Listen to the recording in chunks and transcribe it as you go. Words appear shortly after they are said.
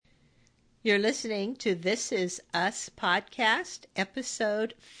You're listening to This Is Us podcast,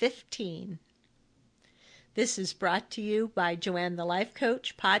 episode 15. This is brought to you by Joanne the Life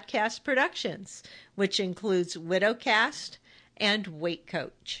Coach Podcast Productions, which includes Widowcast and Weight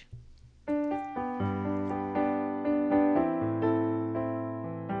Coach.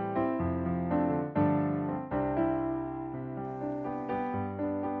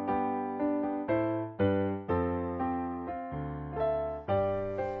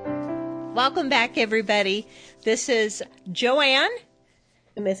 Welcome back, everybody. This is Joanne.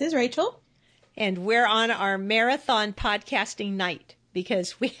 And this is Rachel. And we're on our marathon podcasting night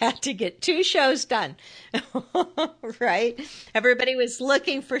because we had to get 2 shows done, right? Everybody was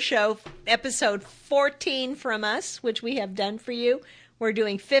looking for episode 14 from us, which we have done for you. We're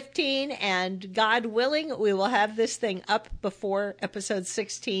doing 15, and God willing, we will have this thing up before episode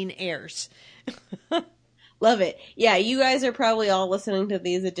 16 airs. Love it. Yeah, you guys are probably all listening to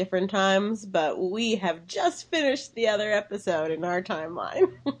these at different times, but we have just finished the other episode in our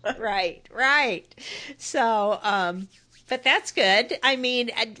timeline. Right. So, but that's good. I mean,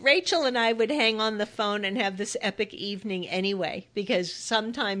 Rachel and I would hang on the phone and have this epic evening anyway, because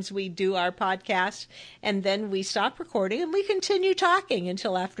sometimes we do our podcast and then we stop recording and we continue talking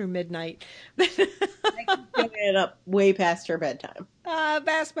until after midnight. I can get it up way past her bedtime.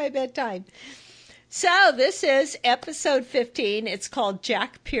 Past my bedtime. So this is episode 15. It's called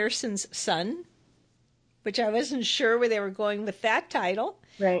Jack Pearson's Son, which I wasn't sure where they were going with that title.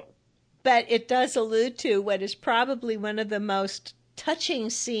 Right. But it does allude to what is probably one of the most touching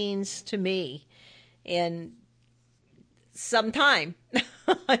scenes to me in some time.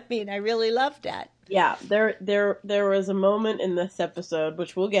 I mean, I really loved that. Yeah, there was a moment in this episode,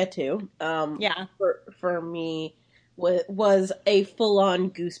 which we'll get to. For me, was a full-on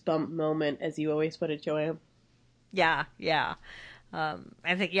goosebump moment, as you always put it, Joanne. Yeah.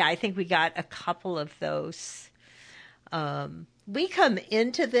 I think we got a couple of those. We come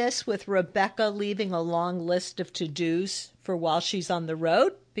into this with Rebecca leaving a long list of to-dos for while she's on the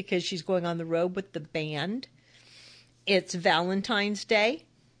road, because she's going on the road with the band. It's Valentine's Day,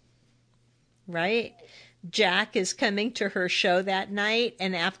 right? Jack is coming to her show that night,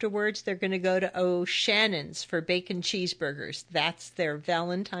 and afterwards they're going to go to O'Shannon's for bacon cheeseburgers. That's their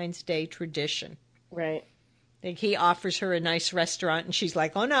Valentine's Day tradition. Right. Like, he offers her a nice restaurant, and she's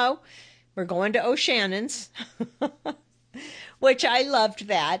like, oh no, we're going to O'Shannon's. Which I loved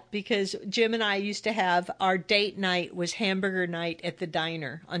that, because Jim and I used to have our date night was hamburger night at the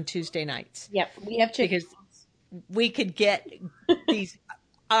diner on Tuesday nights. Yep, we have chicken. Because we could get these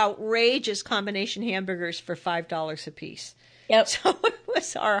outrageous combination hamburgers for $5 a piece. Yep. So it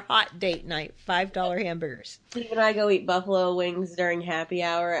was our hot date night, $5 hamburgers. Steve and I go eat buffalo wings during happy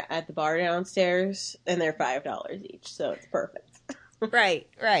hour at the bar downstairs, and they're $5 each, so it's perfect. Right.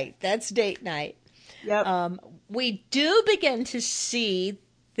 That's date night. Yep. We do begin to see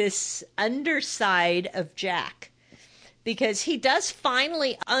this underside of Jack, because he does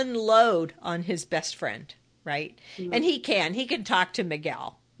finally unload on his best friend, right? Mm-hmm. And he can talk to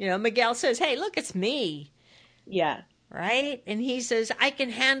Miguel. You know, Miguel says, hey, look, it's me. Yeah. Right? And he says, I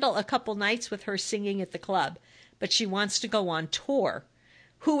can handle a couple nights with her singing at the club, but she wants to go on tour.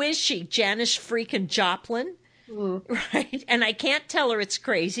 Who is she? Janis freaking Joplin? Right? And I can't tell her it's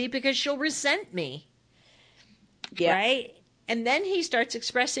crazy because she'll resent me. Yeah. Right? And then he starts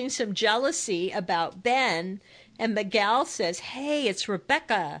expressing some jealousy about Ben, and Miguel says, hey, it's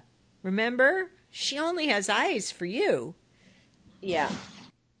Rebecca. Remember? She only has eyes for you. Yeah.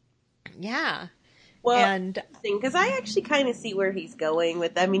 Yeah. Well, and because I actually kind of see where he's going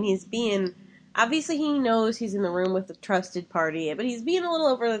with. I mean, obviously he knows he's in the room with the trusted party, but he's being a little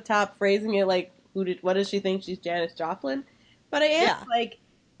over the top, phrasing it like, what does she think? She's Janis Joplin? But I asked,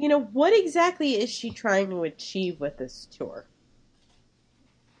 what exactly is she trying to achieve with this tour?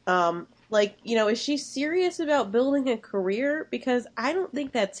 Is she serious about building a career? Because I don't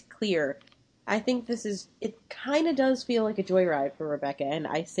think that's clear. I think it kind of does feel like a joyride for Rebecca, and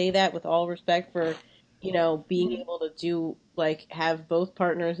I say that with all respect for, being able to do, have both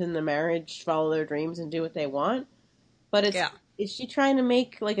partners in the marriage follow their dreams and do what they want. But is she trying to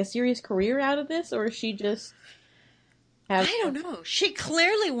make, a serious career out of this, or is she just... I don't know. She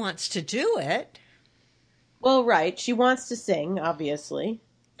clearly wants to do it. Well, right. She wants to sing, obviously.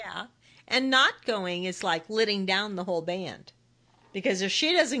 Yeah. And not going is like letting down the whole band. Because if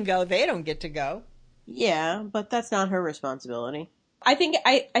she doesn't go, they don't get to go. Yeah, but that's not her responsibility. I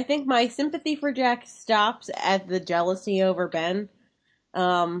think my sympathy for Jack stops at the jealousy over Ben.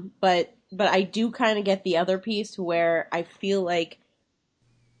 But I do kind of get the other piece where I feel like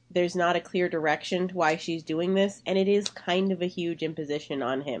there's not a clear direction to why she's doing this, and it is kind of a huge imposition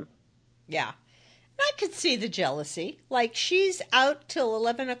on him. Yeah. I could see the jealousy. Like, she's out till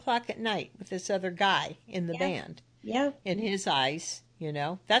 11 o'clock at night with this other guy in the Yeah. band. Yeah. In his eyes,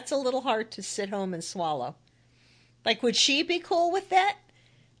 that's a little hard to sit home and swallow. Like, would she be cool with that?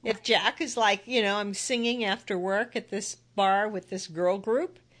 If Jack is like, I'm singing after work at this bar with this girl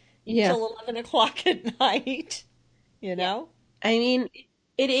group Yeah. till 11 o'clock at night, you know? I mean,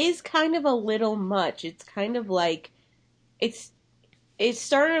 it is kind of a little much. It's kind of like it's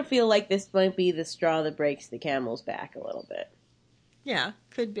starting to feel like this might be the straw that breaks the camel's back a little bit. Yeah,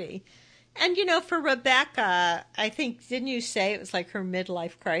 could be. And, for Rebecca, I think, didn't you say it was like her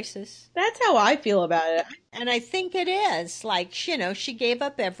midlife crisis? That's how I feel about it. And I think it is. Like, she gave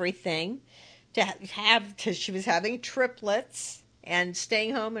up everything because she was having triplets and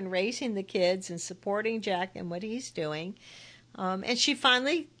staying home and raising the kids and supporting Jack and what he's doing. And she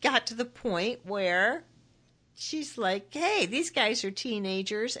finally got to the point where she's like, hey, these guys are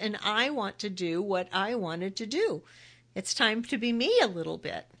teenagers and I want to do what I wanted to do. It's time to be me a little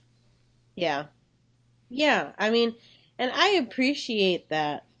bit. Yeah. Yeah. I mean, and I appreciate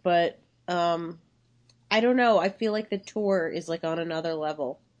that, but I don't know. I feel like the tour is like on another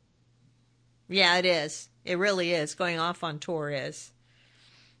level. Yeah, it is. It really is. Going off on tour is.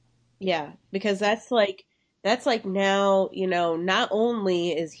 Yeah, because that's like now, not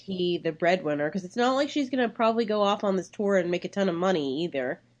only is he the breadwinner, because it's not like she's going to probably go off on this tour and make a ton of money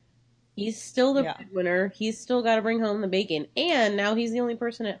either. He's still the breadwinner. He's still got to bring home the bacon. And now he's the only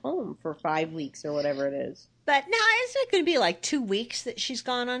person at home for 5 weeks or whatever it is. But now, isn't it going to be like 2 weeks that she's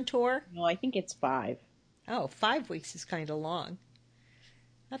gone on tour? No, I think it's 5. Oh, 5 weeks is kind of long.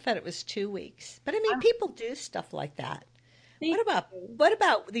 I thought it was 2 weeks. But I mean, people do stuff like that. What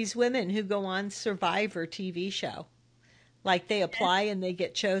about these women who go on Survivor TV show? Like they apply and they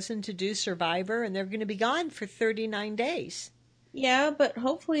get chosen to do Survivor and they're going to be gone for 39 days. Yeah, but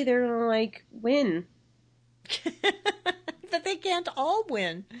hopefully they're going to like win. But they can't all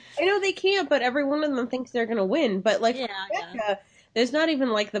win. I know they can't, but every one of them thinks they're going to win. But like Rebecca, there's not even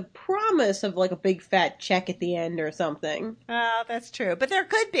like the promise of like a big fat check at the end or something. Oh, that's true. But there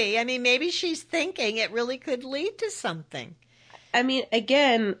could be. I mean, maybe she's thinking it really could lead to something. I mean,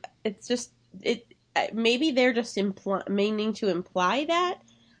 again, it's just maybe they're just meaning to imply that,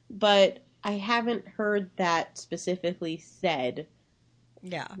 but I haven't heard that specifically said.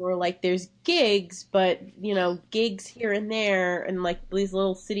 Yeah. Or like there's gigs, but gigs here and there, and like these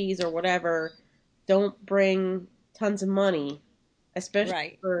little cities or whatever don't bring tons of money,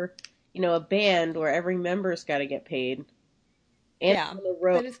 especially for a band where every member's got to get paid. And on the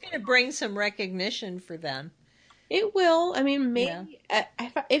road. But it's going to bring some recognition for them. It will. I mean, maybe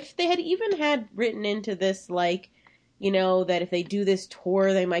if they had even had written into this, like, that if they do this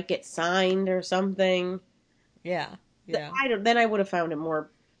tour, they might get signed or something. Yeah. Yeah. Then I would have found it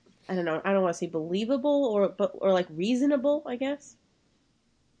more, I don't know. I don't want to say believable or like reasonable, I guess.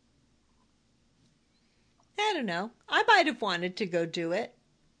 I don't know. I might have wanted to go do it.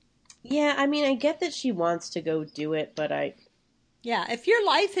 Yeah, I mean, I get that she wants to go do it, but Yeah, if your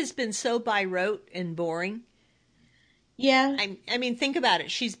life has been so by rote and boring. Yeah. I mean, think about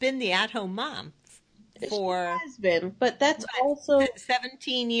it. She's been the at-home mom for... She has been, but that's also...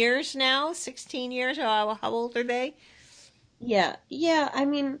 17 years now? 16 years? How old are they? Yeah. Yeah, I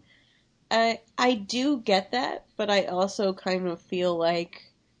mean, I do get that, but I also kind of feel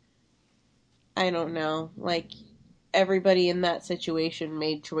like, I don't know, like everybody in that situation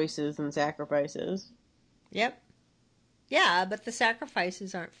made choices and sacrifices. Yep. Yeah, but the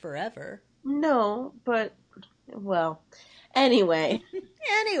sacrifices aren't forever. No, but... Well, anyway.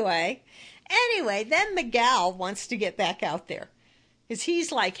 Anyway, then Miguel wants to get back out there. Because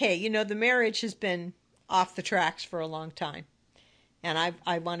he's like, hey, the marriage has been off the tracks for a long time. And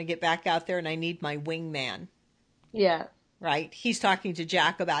I want to get back out there and I need my wingman. Yeah. Right? He's talking to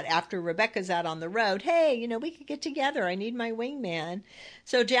Jack about after Rebecca's out on the road, hey, we could get together. I need my wingman.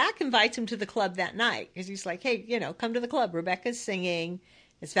 So Jack invites him to the club that night. Because he's like, hey, come to the club. Rebecca's singing.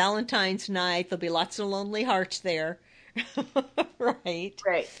 It's Valentine's night. There'll be lots of lonely hearts there. Right.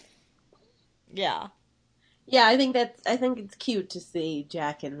 Yeah. Yeah, I think it's cute to see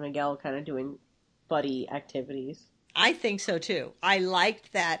Jack and Miguel kind of doing buddy activities. I think so too. I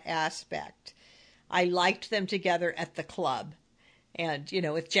liked that aspect. I liked them together at the club. And,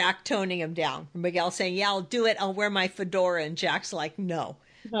 with Jack toning him down. Miguel saying, yeah, I'll do it. I'll wear my fedora. And Jack's like, no,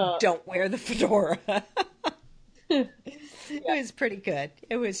 don't wear the fedora. It was pretty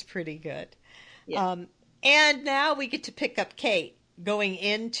good. Yeah. And now we get to pick up Kate going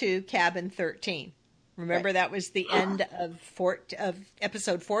into cabin 13. Remember that was the end of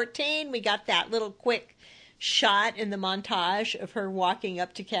episode 14. We got that little quick shot in the montage of her walking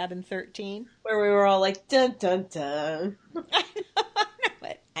up to cabin 13. Where we were all like, dun, dun, dun.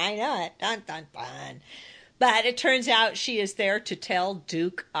 I know it. Dun, dun, dun. But it turns out she is there to tell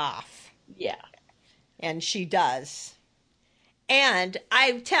Duke off. Yeah. And she does. And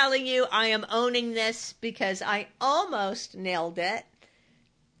I'm telling you, I am owning this because I almost nailed it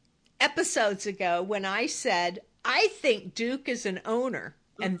episodes ago when I said, I think Duke is an owner.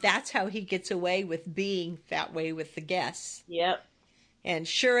 And that's how he gets away with being that way with the guests. Yep. And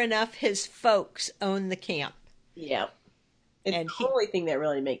sure enough, his folks own the camp. Yep. It's the only thing that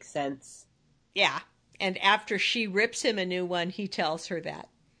really makes sense. Yeah. And after she rips him a new one, he tells her that.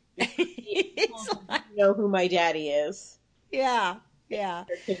 It's like, you know who my daddy is. Yeah. Yeah.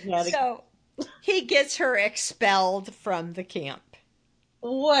 So he gets her expelled from the camp.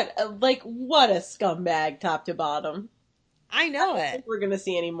 What a scumbag top to bottom. I know I don't it. think we're going to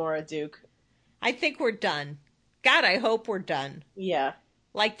see any more of Duke. I think we're done. God, I hope we're done. Yeah.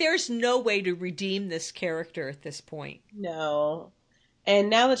 Like, there's no way to redeem this character at this point. No. And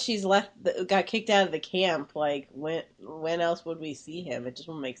now that she's got kicked out of the camp, like, when else would we see him? It just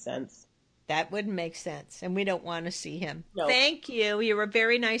won't make sense. That wouldn't make sense, and we don't want to see him. No. Thank you. You're a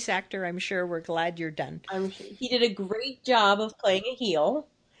very nice actor. I'm sure we're glad you're done. I'm sure he did a great job of playing a heel.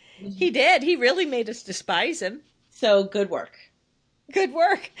 He did. He really made us despise him. So, good work. Good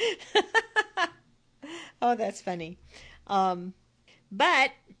work. Oh, that's funny.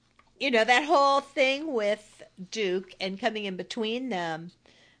 But, you know, that whole thing with Duke and coming in between them,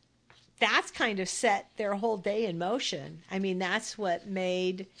 that's kind of set their whole day in motion. I mean, that's what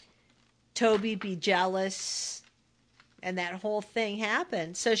made Toby be jealous and that whole thing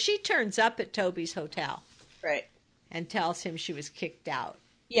happen. So she turns up at Toby's hotel. Right. And tells him she was kicked out.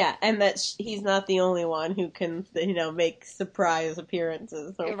 Yeah, and that he's not the only one who can, make surprise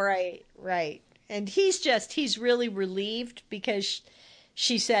appearances. So. Right. And he's really relieved because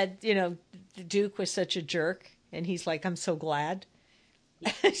she said, the Duke was such a jerk. And he's like, I'm so glad.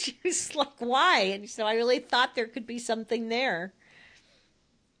 She was like, why? And so I really thought there could be something there.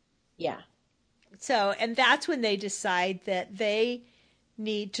 Yeah. So, and that's when they decide that they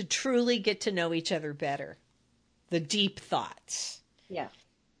need to truly get to know each other better. The deep thoughts. Yeah.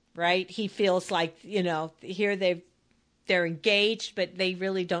 Right? He feels like, here they're engaged, but they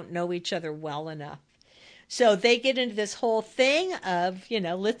really don't know each other well enough. So they get into this whole thing of,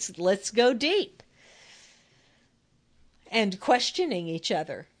 let's go deep. And questioning each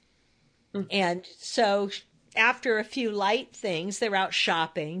other. Mm-hmm. And so after a few light things, they're out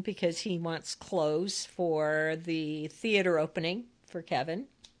shopping because he wants clothes for the theater opening for Kevin.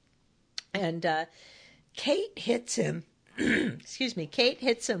 And Kate hits him. Excuse me. Kate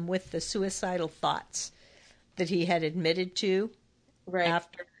hits him with the suicidal thoughts that he had admitted to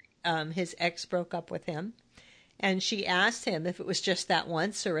after his ex broke up with him. And she asked him if it was just that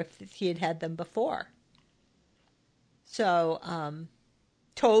once or if he had had them before. So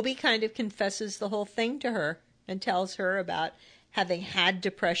Toby kind of confesses the whole thing to her and tells her about having had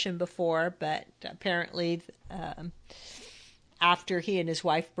depression before, but apparently after he and his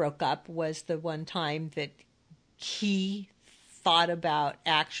wife broke up was the one time that he thought about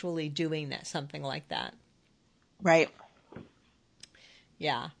actually doing that, something like that. Right.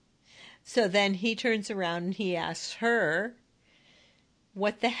 Yeah. So then he turns around and he asks her,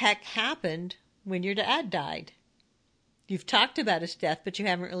 what the heck happened when your dad died? You've talked about his death, but you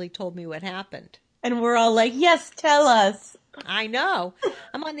haven't really told me what happened. And we're all like, yes, tell us. I know.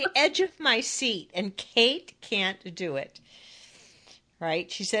 I'm on the edge of my seat, and Kate can't do it. Right?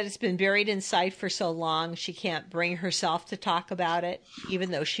 She said it's been buried inside for so long, she can't bring herself to talk about it, even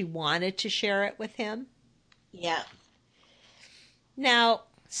though she wanted to share it with him. Yeah. Now,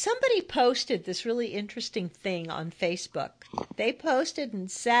 somebody posted this really interesting thing on Facebook. They posted and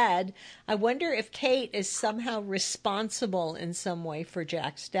said, I wonder if Kate is somehow responsible in some way for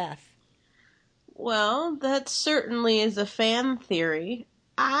Jack's death. Well, that certainly is a fan theory.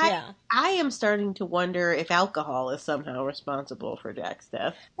 I am starting to wonder if alcohol is somehow responsible for Jack's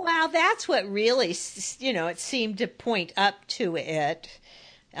death. Well, that's what really, it seemed to point up to it,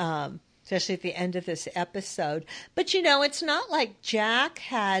 especially at the end of this episode. But, it's not like Jack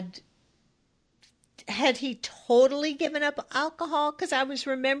had he totally given up alcohol? Because I was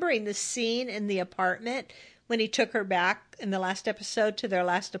remembering the scene in the apartment when he took her back in the last episode to their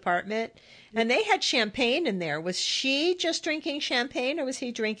last apartment. And they had champagne in there. Was she just drinking champagne or was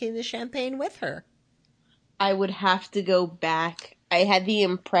he drinking the champagne with her? I would have to go back. I had the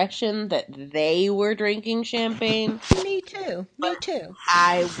impression that they were drinking champagne. Me too.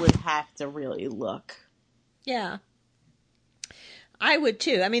 I would have to really look. Yeah. I would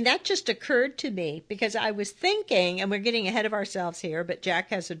too. I mean, that just occurred to me because I was thinking, and we're getting ahead of ourselves here, but Jack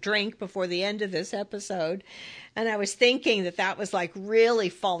has a drink before the end of this episode. And I was thinking that that was like really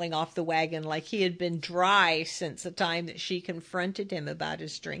falling off the wagon, like he had been dry since the time that she confronted him about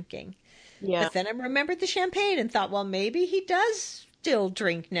his drinking. Yeah. But then I remembered the champagne and thought, well, maybe he does still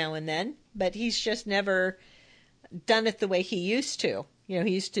drink now and then, but he's just never done it the way he used to. You know,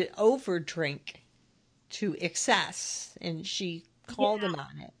 he used to overdrink to excess, and she called him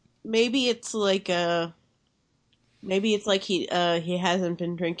on it. Maybe it's like he hasn't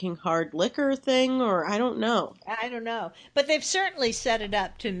been drinking hard liquor thing, or I don't know. I don't know. But they've certainly set it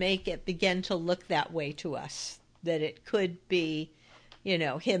up to make it begin to look that way to us, that it could be, you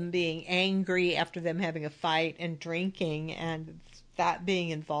know, him being angry after them having a fight and drinking, and that being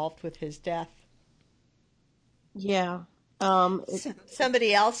involved with his death. Yeah.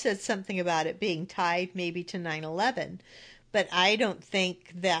 Somebody else said something about it being tied maybe to 9/11, but I don't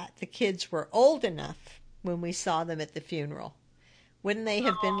think that the kids were old enough when we saw them at the funeral. Wouldn't they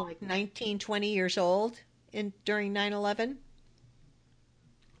have been like 19, 20 years old during 9/11?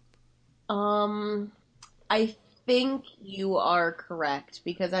 I think you are correct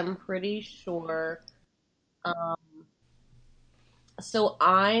because I'm pretty sure. So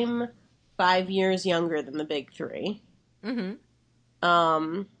I'm 5 years younger than the big three.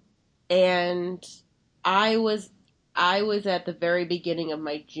 Mm-hmm. And I was at the very beginning of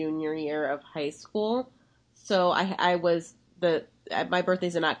my junior year of high school. So I was my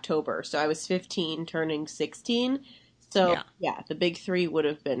birthday's in October, so I was 15 turning 16. So yeah, the big three would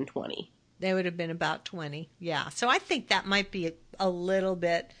have been 20. They would have been about 20. Yeah. So I think that might be a little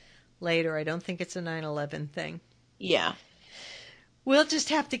bit later. I don't think it's a 9/11 thing. Yeah. We'll just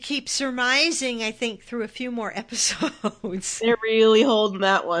have to keep surmising, I think, through a few more episodes. They're really holding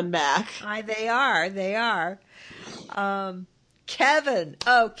that one back. They are. They are. Kevin.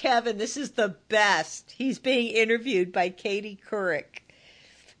 Oh, Kevin, this is the best. He's being interviewed by Katie Couric,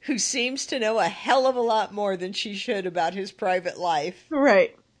 who seems to know a hell of a lot more than she should about his private life.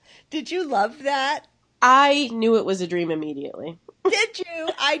 Right. Did you love that? I knew it was a dream immediately. Did you?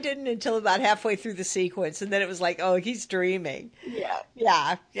 I didn't until about halfway through the sequence, and then it was like, oh, he's dreaming. Yeah.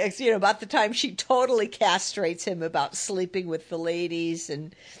 Yeah. You know, about the time she totally castrates him about sleeping with the ladies,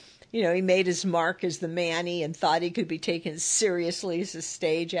 and, you know, he made his mark as the Manny and thought he could be taken seriously as a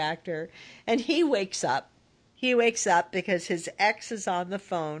stage actor. And he wakes up. He wakes up because his ex is on the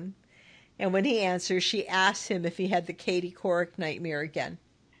phone, and when he answers, she asks him if he had the Katie Couric nightmare again.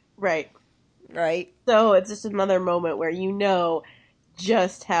 Right. Right? So it's just another moment where you know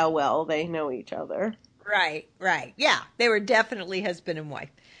just how well they know each other. Right, right. Yeah, they were definitely husband and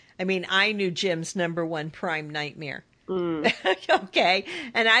wife. I mean, I knew Jim's number one prime nightmare. Okay,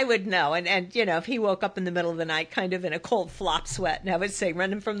 and I would know. And, you know, if he woke up in the middle of the night kind of in a cold flop sweat, and I would say,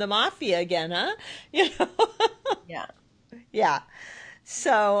 running from the mafia again, huh? You know? Yeah. Yeah.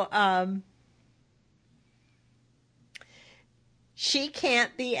 So, she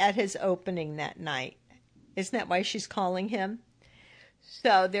can't be at his opening that night. Isn't that why she's calling him?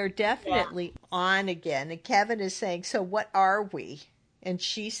 So they're definitely on again. And Kevin is saying, so what are we? And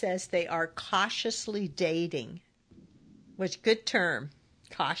she says they are cautiously dating. Which, good term.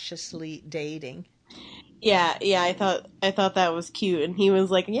 Cautiously dating. Yeah, I thought that was cute. And he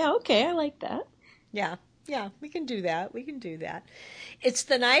was like, yeah, okay, I like that. Yeah, we can do that. We can do that. It's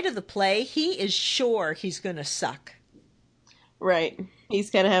the night of the play. He is sure he's going to suck. Right. He's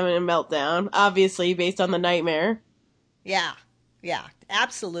kind of having a meltdown, obviously, based on the nightmare. Yeah,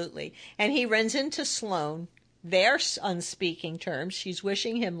 absolutely. And he runs into Sloane. They're on speaking terms. She's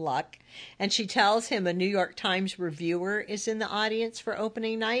wishing him luck. And she tells him a New York Times reviewer is in the audience for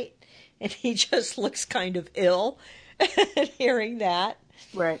opening night. And he just looks kind of ill at hearing that.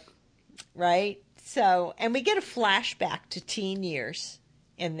 Right. Right? So, and we get a flashback to teen years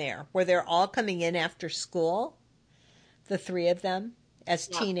in there, where they're all coming in after school, the three of them, as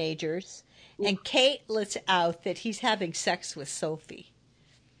teenagers. And Kate lets out that he's having sex with Sophie.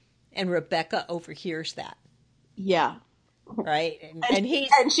 And Rebecca overhears that. Yeah. Right?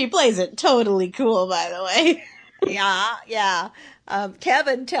 And she plays it totally cool, by the way. Yeah.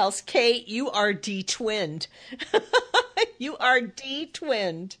 Kevin tells Kate, you are de-twinned. You are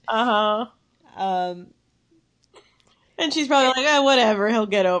de-twinned. Uh-huh. And she's probably like, whatever, he'll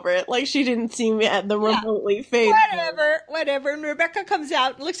get over it. Like, she didn't seem at the remotely phased. Whatever. And Rebecca comes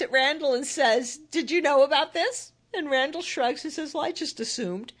out and looks at Randall and says, did you know about this? And Randall shrugs and says, well, I just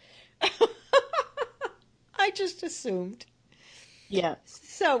assumed. I just assumed. Yeah.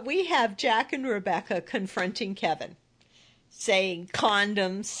 So we have Jack and Rebecca confronting Kevin, saying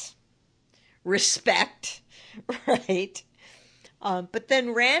condoms, respect, right? But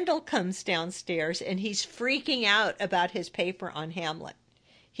then Randall comes downstairs and he's freaking out about his paper on Hamlet.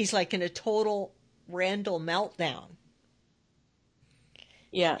 He's like in a total Randall meltdown.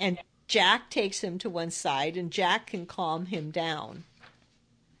 Yeah. And Jack takes him to one side and Jack can calm him down.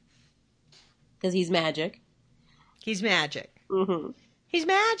 Because he's magic. He's magic. Mm-hmm. He's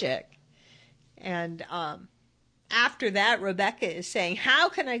magic. And after that, Rebecca is saying, how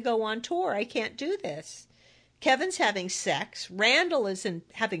can I go on tour? I can't do this. Kevin's having sex. Randall is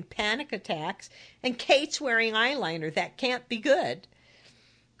having panic attacks. And Kate's wearing eyeliner. That can't be good.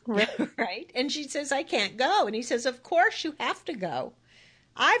 Right. Right? And she says, I can't go. And he says, of course you have to go.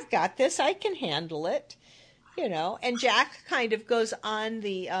 I've got this. I can handle it. You know, and Jack kind of goes on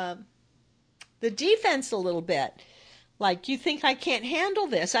the defense a little bit. Like, you think I can't handle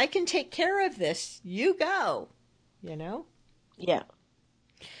this? I can take care of this. You go. You know? Yeah.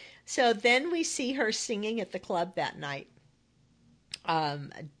 So then we see her singing at the club that night.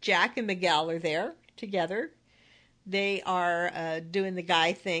 Jack and Miguel are there together. They are doing the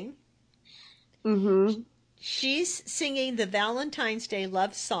guy thing. Mm-hmm. She's singing the Valentine's Day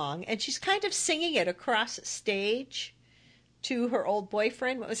love song, and she's kind of singing it across stage to her old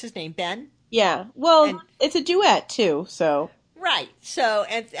boyfriend. What was his name? Ben? Yeah. Well, it's a duet, too, so... Right. So,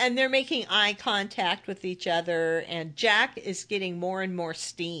 and they're making eye contact with each other, and Jack is getting more and more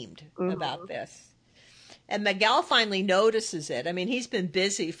steamed about this. And Miguel finally notices it. I mean, he's been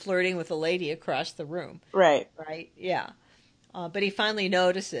busy flirting with a lady across the room. Right. Right? Yeah. But he finally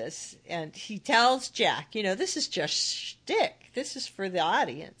notices, and he tells Jack, you know, this is just shtick. This is for the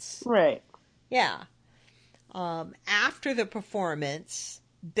audience. Right. Yeah. After the performance,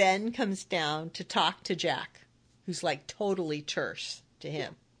 Ben comes down to talk to Jack, who's like totally terse to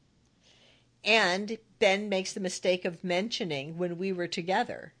him. And Ben makes the mistake of mentioning when we were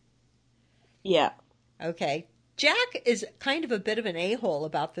together. Yeah. Okay. Jack is kind of a bit of an a-hole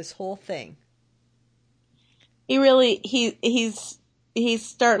about this whole thing. He really, he's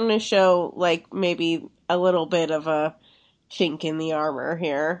starting to show, like, maybe a little bit of a chink in the armor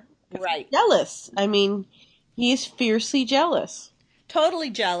here. Right. Jealous. I mean, he's fiercely jealous. Totally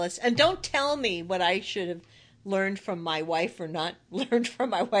jealous. And don't tell me what I should have learned from my wife or not learned from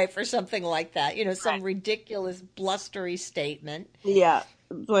my wife or something like that. You know, some ridiculous, blustery statement. Yeah.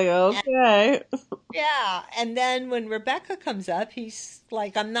 It's like, okay. Yeah. And then when Rebecca comes up, he's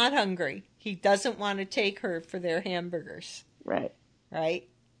like, I'm not hungry. He doesn't want to take her for their hamburgers. Right. Right?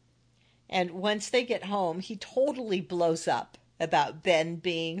 And once they get home, he totally blows up about Ben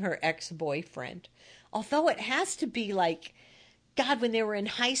being her ex-boyfriend. Although it has to be like, God, when they were in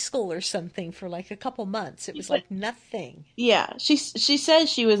high school or something for like a couple months. It was like nothing. Yeah. She says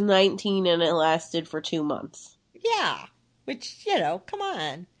she was 19 and it lasted for 2 months. Yeah. Which, you know, come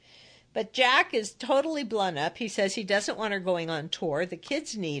on. But Jack is totally blown up. He says he doesn't want her going on tour. The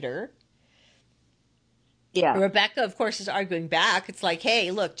kids need her. Yeah. Rebecca, of course, is arguing back. It's like, hey,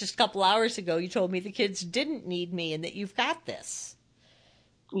 look, just a couple hours ago you told me the kids didn't need me and that you've got this.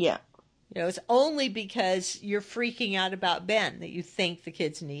 Yeah. You know, it's only because you're freaking out about Ben that you think the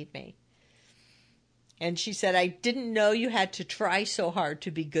kids need me. And she said, I didn't know you had to try so hard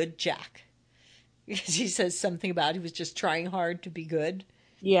to be good, Jack. Because he says something about he was just trying hard to be good.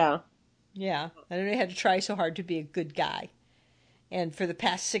 Yeah. Yeah. I don't know, he had to try so hard to be a good guy. And for the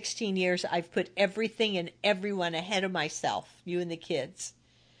past 16 years, I've put everything and everyone ahead of myself, you and the kids.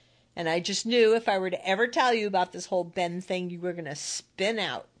 And I just knew if I were to ever tell you about this whole Ben thing, you were going to spin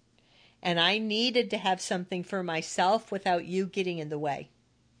out. And I needed to have something for myself without you getting in the way.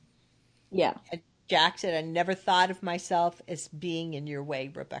 Yeah. And Jack said, I never thought of myself as being in your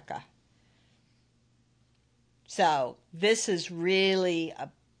way, Rebecca. So this is really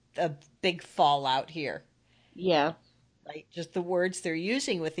a big fallout here. Yeah. Right? Just the words they're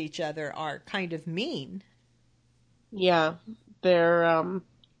using with each other are kind of mean. Yeah. They're,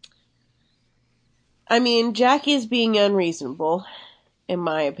 I mean, Jack is being unreasonable, in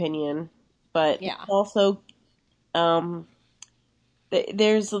my opinion, but also,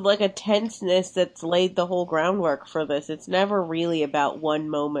 there's like a tenseness that's laid the whole groundwork for this. It's never really about one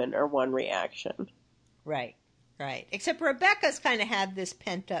moment or one reaction. Right, right. Except Rebecca's kind of had this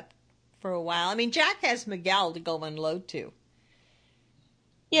pent up for a while. I mean, Jack has Miguel to go unload to.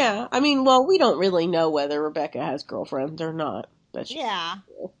 Yeah, I mean, well, we don't really know whether Rebecca has girlfriends or not. But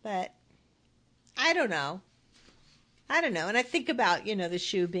but I don't know. And I think about, you know, the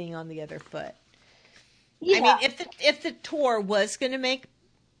shoe being on the other foot. Yeah. I mean, if the tour was going to make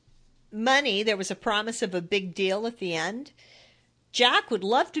money, there was a promise of a big deal at the end. Jack would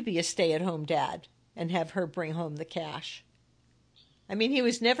love to be a stay-at-home dad and have her bring home the cash. I mean, he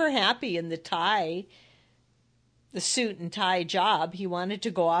was never happy in the Thai the suit and tie job. He wanted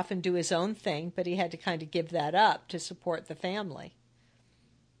to go off and do his own thing, but he had to kind of give that up to support the family.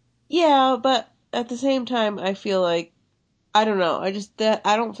 Yeah, but at the same time, I feel like, I don't know.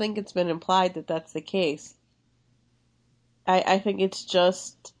 I don't think it's been implied that that's the case. I think it's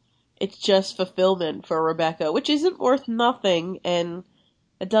just fulfillment for Rebecca, which isn't worth nothing, and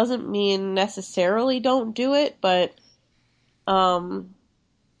it doesn't mean necessarily don't do it, but I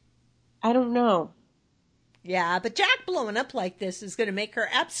don't know. Yeah, but Jack blowing up like this is going to make her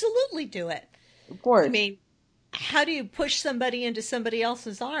absolutely do it. Of course. I mean, how do you push somebody into somebody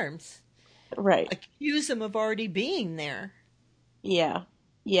else's arms? Right. Accuse them of already being there. Yeah.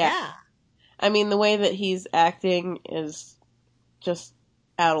 Yeah. I mean, the way that he's acting is just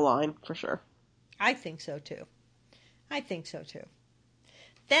out of line, for sure. I think so, too.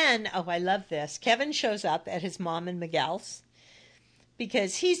 Then, oh, I love this. Kevin shows up at his mom and Miguel's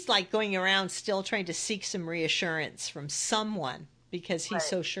because he's like going around still trying to seek some reassurance from someone because he's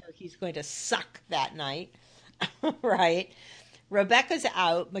so sure he's going to suck that night. Right? Rebecca's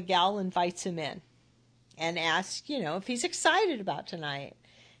out. Miguel invites him in and asks, if he's excited about tonight.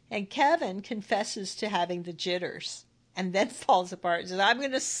 And Kevin confesses to having the jitters and then falls apart and says, I'm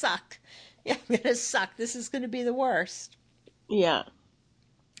going to suck. Yeah, I'm going to suck. This is going to be the worst. Yeah.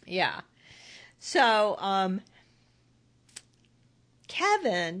 Yeah. So,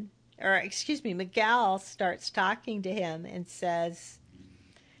 Miguel starts talking to him and says,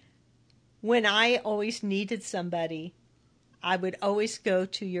 when I always needed somebody, I would always go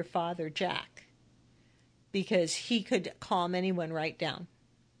to your father, Jack, because he could calm anyone right down.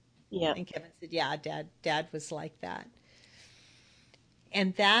 Yeah. And Kevin said, yeah, Dad was like that.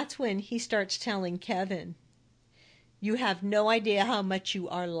 And that's when he starts telling Kevin, you have no idea how much you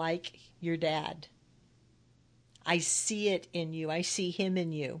are like your dad. I see it in you. I see him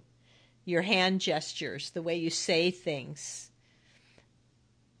in you. Your hand gestures, the way you say things.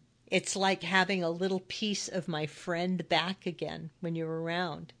 It's like having a little piece of my friend back again when you're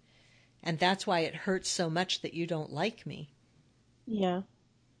around. And that's why it hurts so much that you don't like me. Yeah.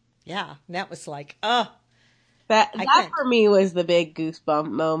 Yeah, and that was like, That for me was the big goosebump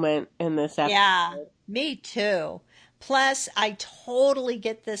moment in this episode. Yeah, me too. Plus, I totally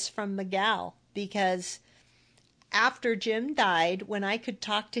get this from Miguel because after Jim died, when I could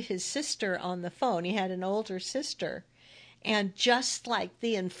talk to his sister on the phone, he had an older sister, and just like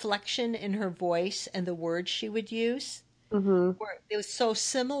the inflection in her voice and the words she would use, it was so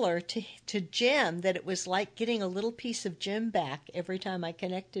similar to Jim that it was like getting a little piece of Jim back every time I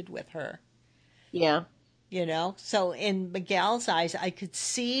connected with her. Yeah. So in Miguel's eyes, I could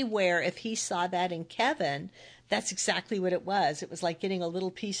see where if he saw that in Kevin, that's exactly what it was. It was like getting a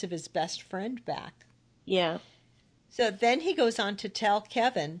little piece of his best friend back. Yeah. So then he goes on to tell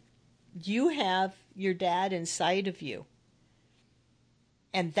Kevin, you have your dad inside of you.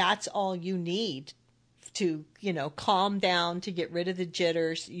 And that's all you need to, calm down, to get rid of the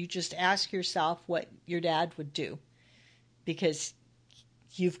jitters. You just ask yourself what your dad would do because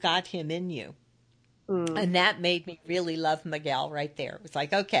you've got him in you. And that made me really love Miguel right there. It was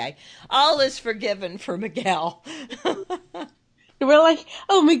like, okay, all is forgiven for Miguel. We're like,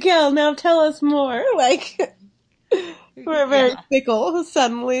 oh, Miguel, now tell us more. Like, we're very fickle.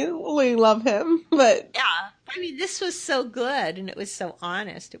 Suddenly, we love him. But yeah, I mean, this was so good, and it was so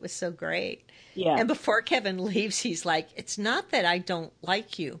honest. It was so great. Yeah. And before Kevin leaves, he's like, it's not that I don't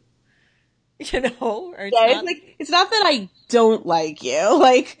like you. Or it's not that I don't like you.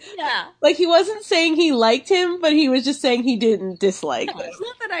 Like, like he wasn't saying he liked him, but he was just saying he didn't dislike him. It's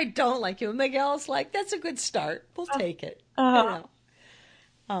not that I don't like you. And Miguel's like, that's a good start. We'll take it.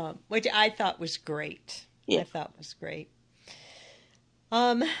 Which I thought was great. Yeah. I thought was great.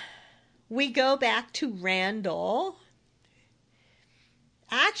 We go back to Randall.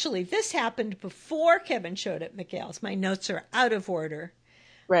 Actually, this happened before Kevin showed at Miguel's. My notes are out of order.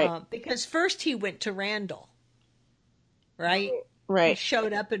 Right. Because first he went to Randall, right? Right. He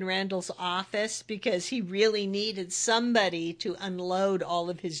showed up in Randall's office because he really needed somebody to unload all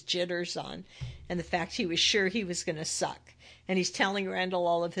of his jitters on and the fact he was sure he was going to suck. And he's telling Randall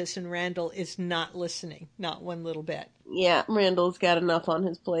all of this, and Randall is not listening, not one little bit. Yeah, Randall's got enough on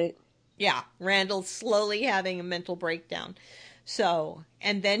his plate. Yeah, Randall's slowly having a mental breakdown. So,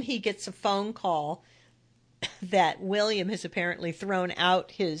 and then he gets a phone call that William has apparently thrown out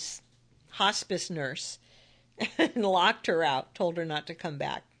his hospice nurse and locked her out, told her not to come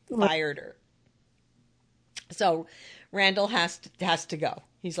back, fired her. So Randall has to go.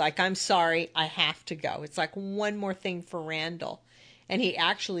 He's like, I'm sorry, I have to go. It's like one more thing for Randall. And he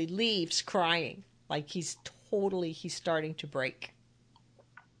actually leaves crying. Like he's starting to break.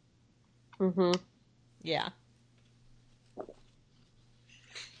 Mm-hmm. Yeah.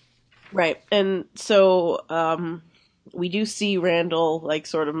 Right. And so we do see Randall like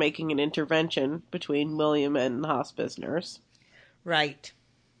sort of making an intervention between William and the hospice nurse. Right.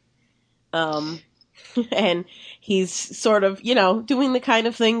 Um and he's sort of, doing the kind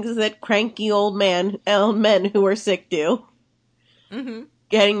of things that cranky old men who are sick do. Mm-hmm.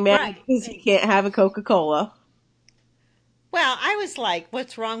 Getting mad Right. because he can't have a Coca-Cola. Well, I was like,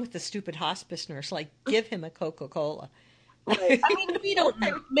 what's wrong with the stupid hospice nurse? Like, give him a Coca-Cola. Right. I mean, we don't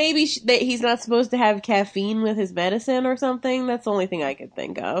know. Maybe he's not supposed to have caffeine with his medicine or something. That's the only thing I could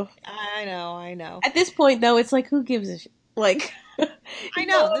think of. I know. At this point, though, it's like, who gives a shit? Like, I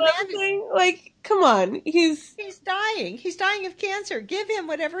know. The man is saying? Like, come on. He's dying. He's dying of cancer. Give him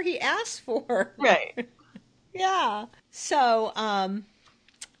whatever he asks for. right. Yeah. So,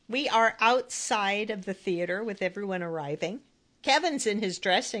 we are outside of the theater with everyone arriving. Kevin's in his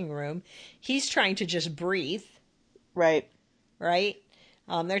dressing room. He's trying to just breathe, Right. right?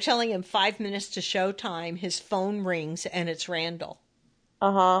 They're telling him 5 minutes to showtime. His phone rings and it's Randall.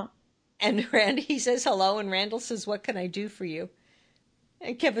 Uh-huh. And he says hello, and Randall says, "What can I do for you?"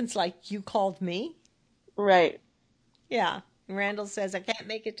 And Kevin's like, "You called me?" Right. Yeah. And Randall says, "I can't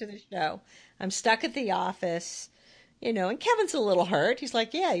make it to the show. I'm stuck at the office." And Kevin's a little hurt. He's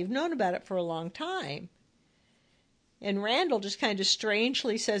like, "Yeah, you've known about it for a long time." And Randall just kind of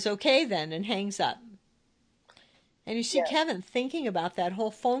strangely says, "Okay then," and hangs up. And you see Yeah. Kevin thinking about that whole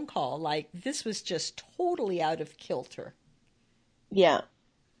phone call, like this was just totally out of kilter. Yeah.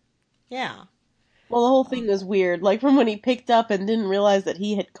 Yeah. Well, the whole thing was weird. Like, from when he picked up and didn't realize that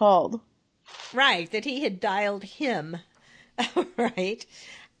he had called. Right, that he had dialed him. Right.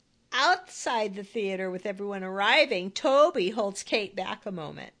 Outside the theater with everyone arriving, Toby holds Kate back a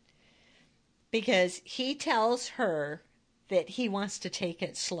moment because he tells her that he wants to take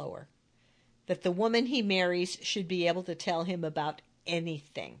it slower, that the woman he marries should be able to tell him about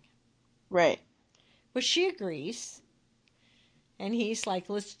anything. Right. Well, she agrees. And he's like,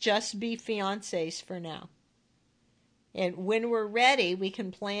 let's just be fiancés for now. And when we're ready, we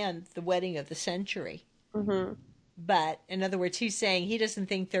can plan the wedding of the century. Mm-hmm. But, in other words, he's saying he doesn't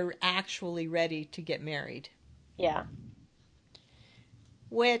think they're actually ready to get married. Yeah.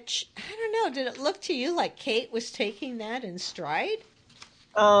 Which, I don't know, did it look to you like Kate was taking that in stride?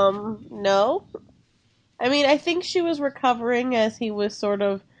 No. I mean, I think she was recovering as he was sort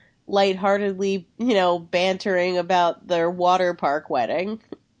of lightheartedly, bantering about their water park wedding.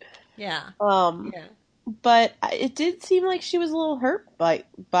 Yeah. Yeah. But it did seem like she was a little hurt by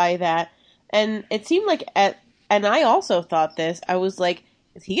that. And it seemed like and I also thought this, I was like,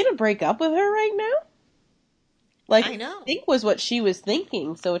 is he going to break up with her right now? Like, I know. I think was what she was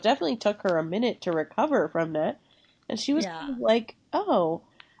thinking. So it definitely took her a minute to recover from that. And she was kind of like, oh.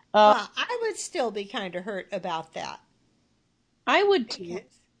 Well, I would still be kind of hurt about that. I would too.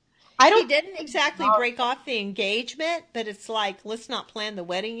 He didn't exactly break off the engagement, but it's like, let's not plan the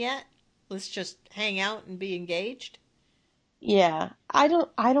wedding yet. Let's just hang out and be engaged. Yeah. I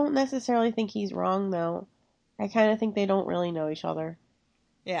don't necessarily think he's wrong though. I kind of think they don't really know each other.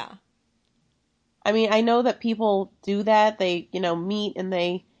 Yeah. I mean, I know that people do that. They, meet and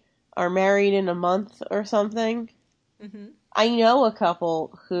they are married in a month or something. Mm-hmm. I know a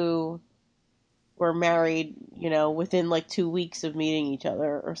couple who were married, within like 2 weeks of meeting each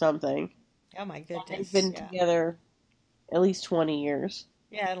other or something. Oh my goodness. They've been together at least 20 years.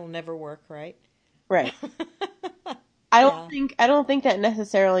 Yeah, it'll never work, right? Right. I don't think that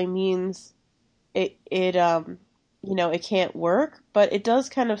necessarily means it can't work, but it does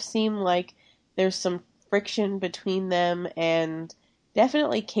kind of seem like there's some friction between them, and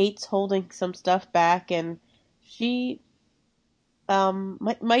definitely Kate's holding some stuff back, and she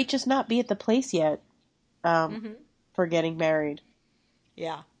might just not be at the place yet for getting married.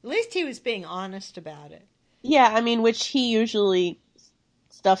 Yeah. At least he was being honest about it. Yeah, I mean, which he usually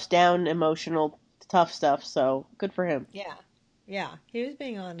stuffs down emotional, tough stuff, so good for him. Yeah. Yeah. He was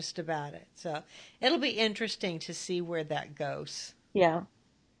being honest about it. So it'll be interesting to see where that goes. Yeah.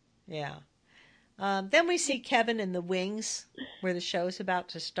 Yeah. Then we see Kevin in the wings where the show's about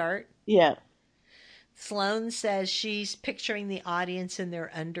to start. Yeah. Sloane says she's picturing the audience in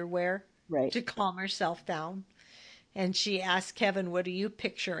their underwear to calm herself down. And she asks Kevin, what are you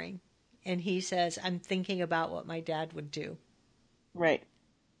picturing? And he says, I'm thinking about what my dad would do. Right.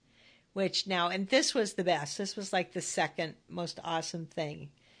 Which now, and this was the best. This was like the second most awesome thing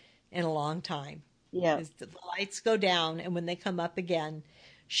in a long time. Yeah. The lights go down, and when they come up again,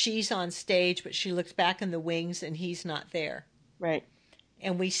 she's on stage, but she looks back in the wings, and he's not there. Right.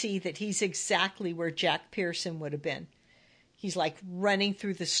 And we see that he's exactly where Jack Pearson would have been. He's like running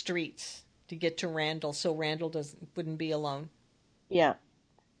through the streets to get to Randall, so Randall wouldn't be alone. Yeah.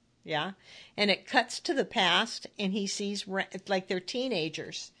 Yeah. And it cuts to the past, and he sees, like they're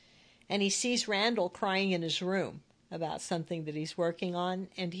teenagers, and he sees Randall crying in his room about something that he's working on,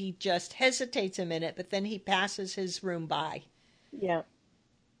 and he just hesitates a minute, but then he passes his room by. Yeah.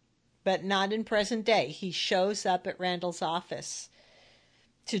 But not in present day. He shows up at Randall's office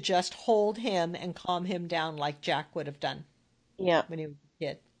to just hold him and calm him down like Jack would have done Yeah. when he was a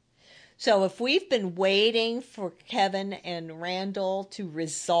kid. So if we've been waiting for Kevin and Randall to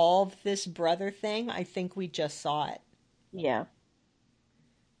resolve this brother thing, I think we just saw it. Yeah.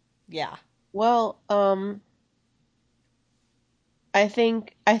 Yeah. Well, I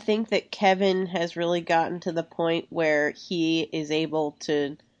think that Kevin has really gotten to the point where he is able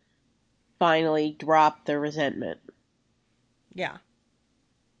to finally drop the resentment Yeah.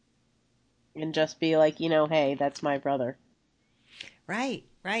 and just be like, hey, that's my brother. Right.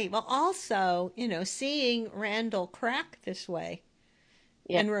 Right. Well, also, seeing Randall crack this way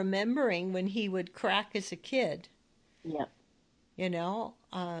and remembering when he would crack as a kid, Yeah.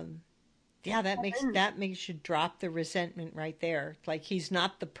 Yeah, that makes you drop the resentment right there. Like he's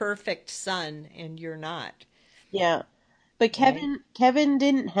not the perfect son, and you're not. Yeah. But Kevin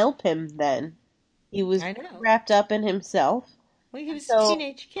didn't help him then. He was I know. wrapped up in himself. Well, he was a So,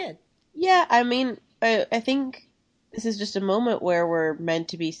 teenage kid. yeah, I mean, I think this is just a moment where we're meant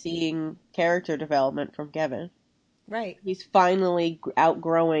to be seeing character development from Kevin. Right. He's finally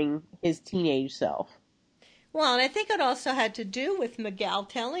outgrowing his teenage self. Well, and I think it also had to do with Miguel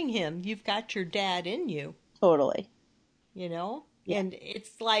telling him, "You've got your dad in you." Totally. Yeah. Yeah. And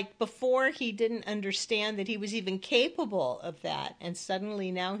it's like before he didn't understand that he was even capable of that. And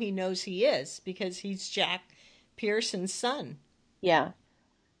suddenly now he knows he is because he's Jack Pearson's son. Yeah.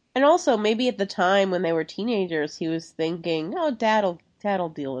 And also, maybe at the time when they were teenagers, he was thinking, "Oh, Dad'll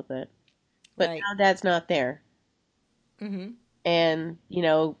deal with it." But Right. now Dad's not there, Mm-hmm. and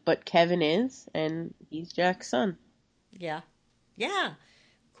but Kevin is, and he's Jack's son. Yeah. Yeah.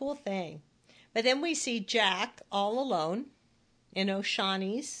 Cool thing. But then we see Jack all alone in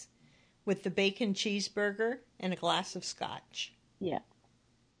O'Shaughnessy's with the bacon cheeseburger and a glass of scotch. Yeah.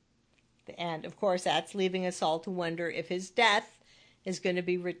 And of course, that's leaving us all to wonder if his death is going to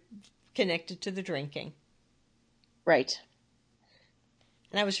be connected to the drinking. Right.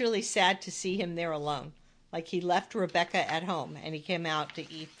 And I was really sad to see him there alone. Like he left Rebecca at home and he came out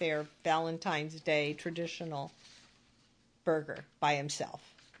to eat their Valentine's Day traditional burger by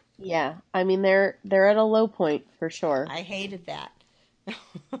himself. Yeah. I mean, they're at a low point for sure. I hated that.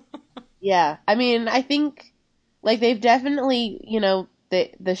 Yeah. I mean, I think like they've definitely,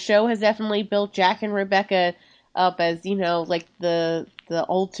 the show has definitely built Jack and Rebecca up as, like the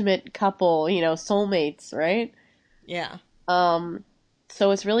ultimate couple, soulmates, right? Yeah.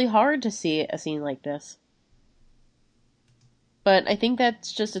 So it's really hard to see a scene like this. But I think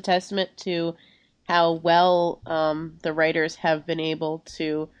that's just a testament to how well the writers have been able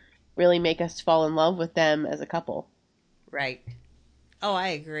to really make us fall in love with them as a couple. Right. Oh, I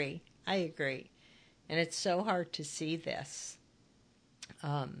agree. I agree. And it's so hard to see this.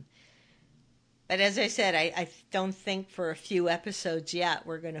 But as I said, I don't think for a few episodes yet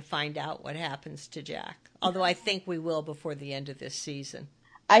we're going to find out what happens to Jack. Although I think we will before the end of this season.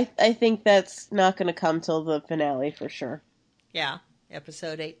 I think that's not going to come till the finale for sure. Yeah,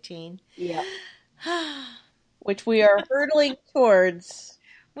 episode 18. Yeah. Which we are hurtling towards.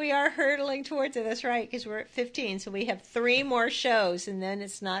 We are hurtling towards it, that's right, because we're at 15, so we have 3 more shows, and then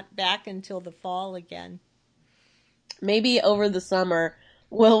it's not back until the fall again. Maybe over the summer,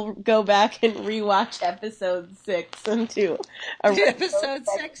 we'll go back and rewatch episode 6 and do episode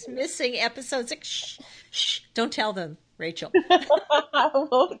 6, missing episode 6. Shh, shh, don't tell them, Rachel. I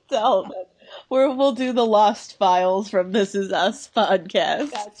won't tell them. We'll do the Lost Files from This Is Us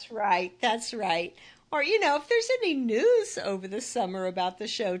podcast. That's right, that's right. Or, if there's any news over the summer about the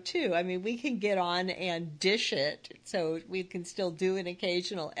show, too. I mean, we can get on and dish it, so we can still do an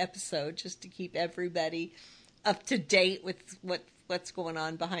occasional episode just to keep everybody up to date with what's going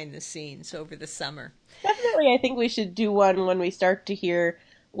on behind the scenes over the summer. Definitely, I think we should do one when we start to hear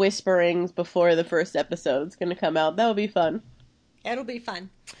whisperings before the first episode's going to come out. That'll be fun. It'll be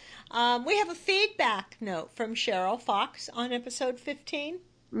fun. We have a feedback note from Cheryl Fox on episode 15.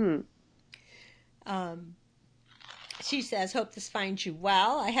 She says, "Hope this finds you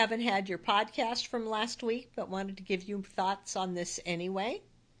well. I haven't had your podcast from last week, but wanted to give you thoughts on this anyway.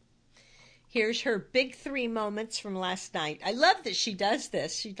 Here's her big 3 moments from last night." I love that she does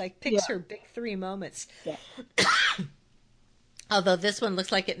this. She picks her big 3 moments. Yeah. Although this one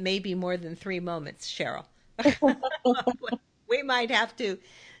looks like it may be more than 3 moments, Cheryl. We might have to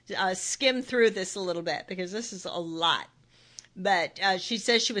skim through this a little bit because this is a lot. But she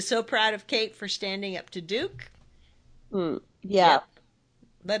says she was so proud of Kate for standing up to Duke. Yeah. Yep.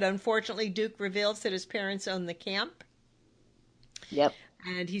 But unfortunately, Duke reveals that his parents own the camp. Yep.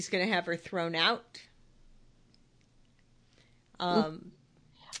 And he's going to have her thrown out.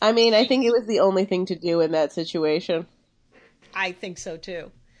 I mean, I think it was the only thing to do in that situation. I think so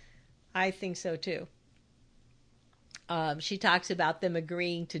too. I think so too. She talks about them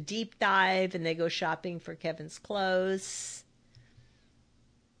agreeing to deep dive, and they go shopping for Kevin's clothes.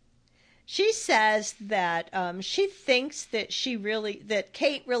 She says that she thinks that that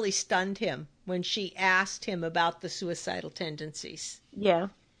Kate really stunned him when she asked him about the suicidal tendencies. Yeah.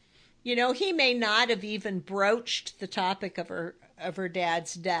 You know, he may not have even broached the topic of her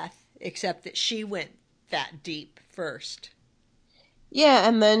dad's death, except that she went that deep first. Yeah,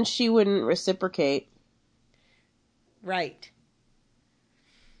 and then she wouldn't reciprocate. Right.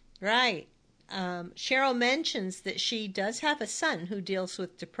 Right. Cheryl mentions that she does have a son who deals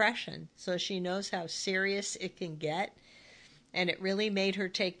with depression, so she knows how serious it can get. And it really made her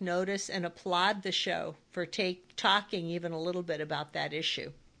take notice and applaud the show for talking even a little bit about that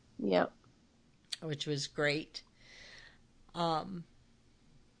issue. Yeah. Which was great. I'm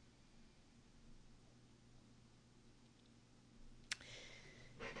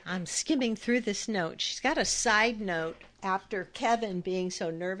skimming through this note. She's got a side note after Kevin being so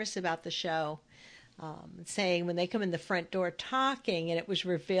nervous about the show, saying when they come in the front door talking, and it was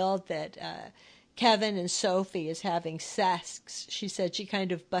revealed that Kevin and Sophie is having sex, she said she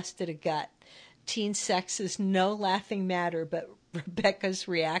kind of busted a gut. Teen sex is no laughing matter, but Rebecca's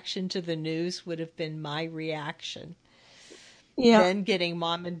reaction to the news would have been my reaction. Yeah. Then getting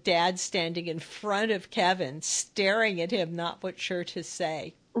mom and dad standing in front of Kevin, staring at him, not what sure to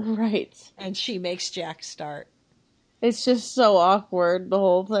say. Right. And she makes Jack start. It's just so awkward, the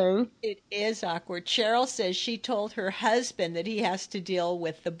whole thing. It is awkward. Cheryl says she told her husband that he has to deal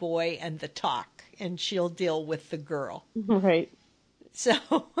with the boy and the talk, and she'll deal with the girl. Right. So,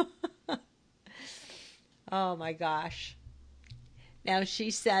 oh my gosh. Now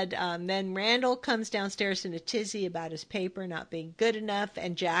she said, then Randall comes downstairs in a tizzy about his paper not being good enough,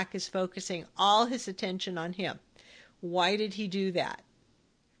 and Jack is focusing all his attention on him. Why did he do that?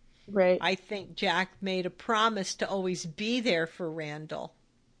 Right. I think Jack made a promise to always be there for Randall.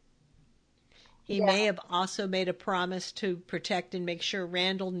 He may have also made a promise to protect and make sure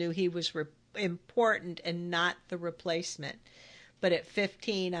Randall knew he was important and not the replacement. But at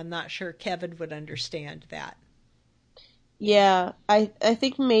 15, I'm not sure Kevin would understand that. Yeah, I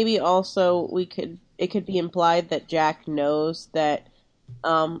think maybe also it could be implied that Jack knows that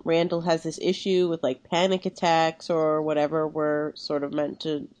Randall has this issue with like panic attacks or whatever we're sort of meant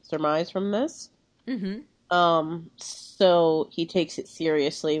to surmise from this. Mm-hmm. So he takes it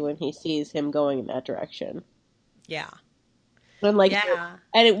seriously when he sees him going in that direction. Yeah. And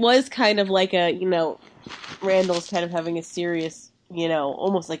and it was kind of like Randall's kind of having a serious,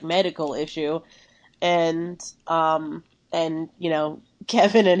 almost like medical issue, and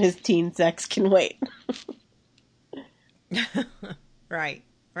Kevin and his teen sex can wait. Right.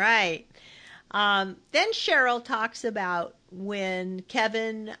 Then Cheryl talks about when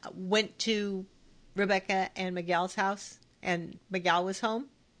Kevin went to Rebecca and Miguel's house and Miguel was home.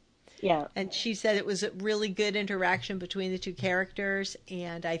 Yeah. And she said it was a really good interaction between the two characters,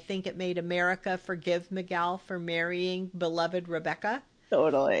 and I think it made America forgive Miguel for marrying beloved Rebecca.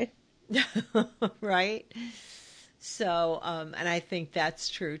 Totally. Right? So, and I think that's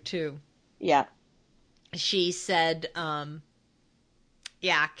true too. Yeah. She said,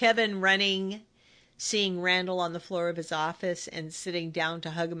 Kevin seeing Randall on the floor of his office and sitting down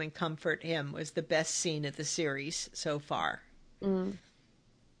to hug him and comfort him was the best scene of the series so far. Mm.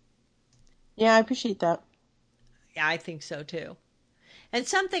 Yeah, I appreciate that. Yeah, I think so too. And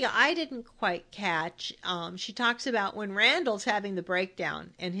something I didn't quite catch, she talks about when Randall's having the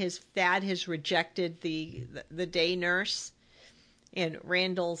breakdown and his dad has rejected the day nurse, and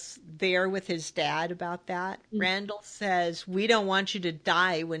Randall's there with his dad about that. Mm-hmm. Randall says, "We don't want you to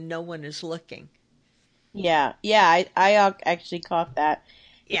die when no one is looking." Yeah, I actually caught that.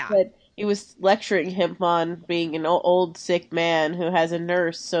 Yeah. But he was lecturing him on being an old sick man who has a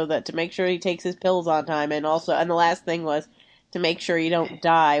nurse, so that to make sure he takes his pills on time, and the last thing was to make sure you don't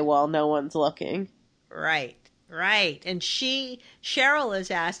die while no one's looking. Right. And Cheryl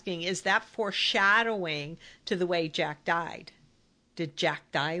is asking, is that foreshadowing to the way Jack died? Did Jack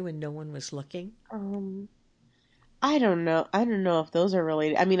die when no one was looking? I don't know. I don't know if those are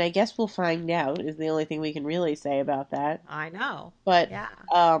related. I mean, I guess we'll find out is the only thing we can really say about that. I know. But, yeah.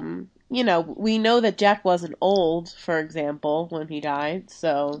 We know that Jack wasn't old, for example, when he died,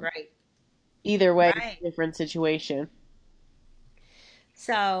 so. Right. Either way, It's a different situation.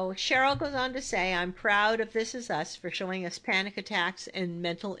 So Cheryl goes on to say, I'm proud of This Is Us for showing us panic attacks and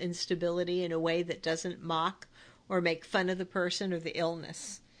mental instability in a way that doesn't mock or make fun of the person or the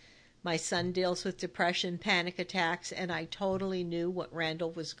illness. My son deals with depression, panic attacks, and I totally knew what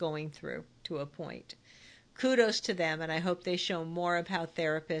Randall was going through to a point. Kudos to them, and I hope they show more of how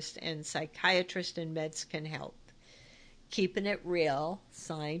therapists and psychiatrists and meds can help. Keeping it real,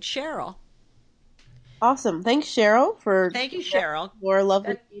 signed Cheryl. Awesome. Thanks, Cheryl, for Thank you, Cheryl. more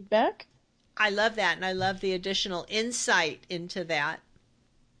lovely feedback. I love that, and I love the additional insight into that.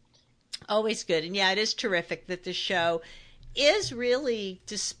 Always good. And yeah, it is terrific that the show is really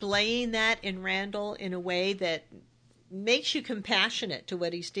displaying that in Randall in a way that makes you compassionate to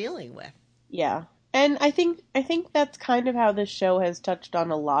what he's dealing with. Yeah. And I think that's kind of how this show has touched on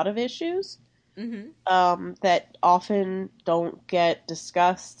a lot of issues that often don't get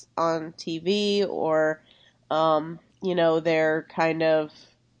discussed on TV, or they're kind of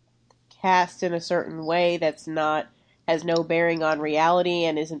cast in a certain way that's not has no bearing on reality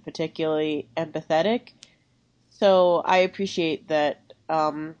and isn't particularly empathetic. So I appreciate that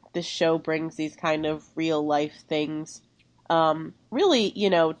this show brings these kind of real life things, really,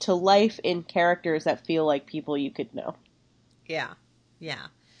 to life in characters that feel like people you could know. Yeah.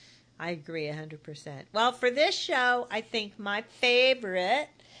 I agree 100%. Well, for this show, I think my favorite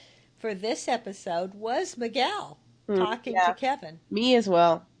for this episode was Miguel talking to Kevin. Me as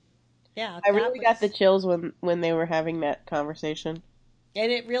well. Yeah. I really got the chills when they were having that conversation.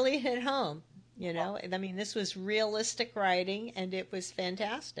 And it really hit home, I mean, this was realistic writing, and it was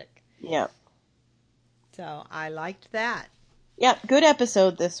fantastic. Yeah. So I liked that. Yeah, good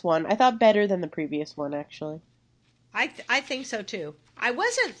episode, this one. I thought better than the previous one, actually. I think so, too. I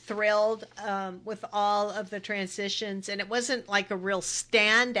wasn't thrilled with all of the transitions, and it wasn't like a real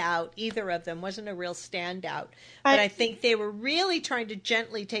standout. Either of them wasn't a real standout. But I think they were really trying to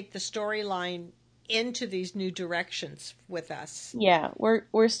gently take the storyline into these new directions with us. Yeah,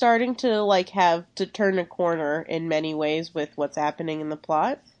 we're starting to have to turn a corner in many ways with what's happening in the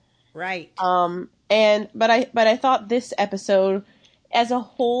plot. Right. But I thought this episode as a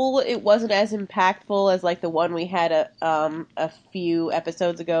whole, it wasn't as impactful as the one we had a few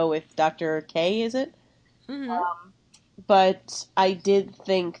episodes ago with Dr. K, is it? Mm-hmm. But I did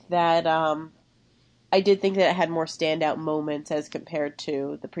think that it had more standout moments as compared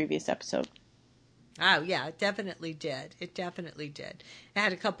to the previous episode. Oh, yeah, it definitely did. It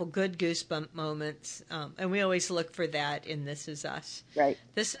had a couple good goosebump moments, and we always look for that in This Is Us. Right.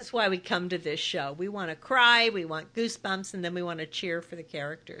 This is why we come to this show. We want to cry, we want goosebumps, and then we want to cheer for the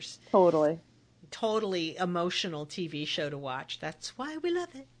characters. Totally emotional TV show to watch. That's why we love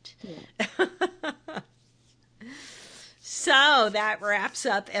it. Yeah. So that wraps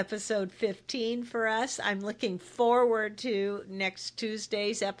up episode 15 for us. I'm looking forward to next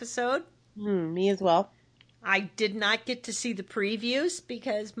Tuesday's episode. Me as well. I did not get to see the previews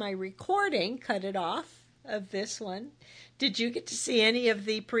because my recording cut it off of this one. Did you get to see any of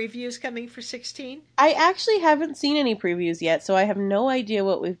the previews coming for 16? I actually haven't seen any previews yet, so I have no idea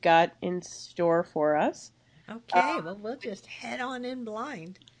what we've got in store for us. Okay, well, we'll just head on in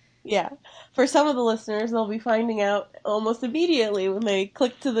blind. Yeah. For some of the listeners, they'll be finding out almost immediately when they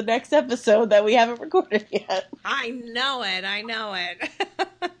click to the next episode that we haven't recorded yet. I know it.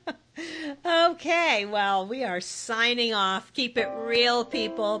 Okay, well, we are signing off. Keep it real,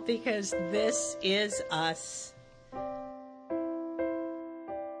 people, because this is us.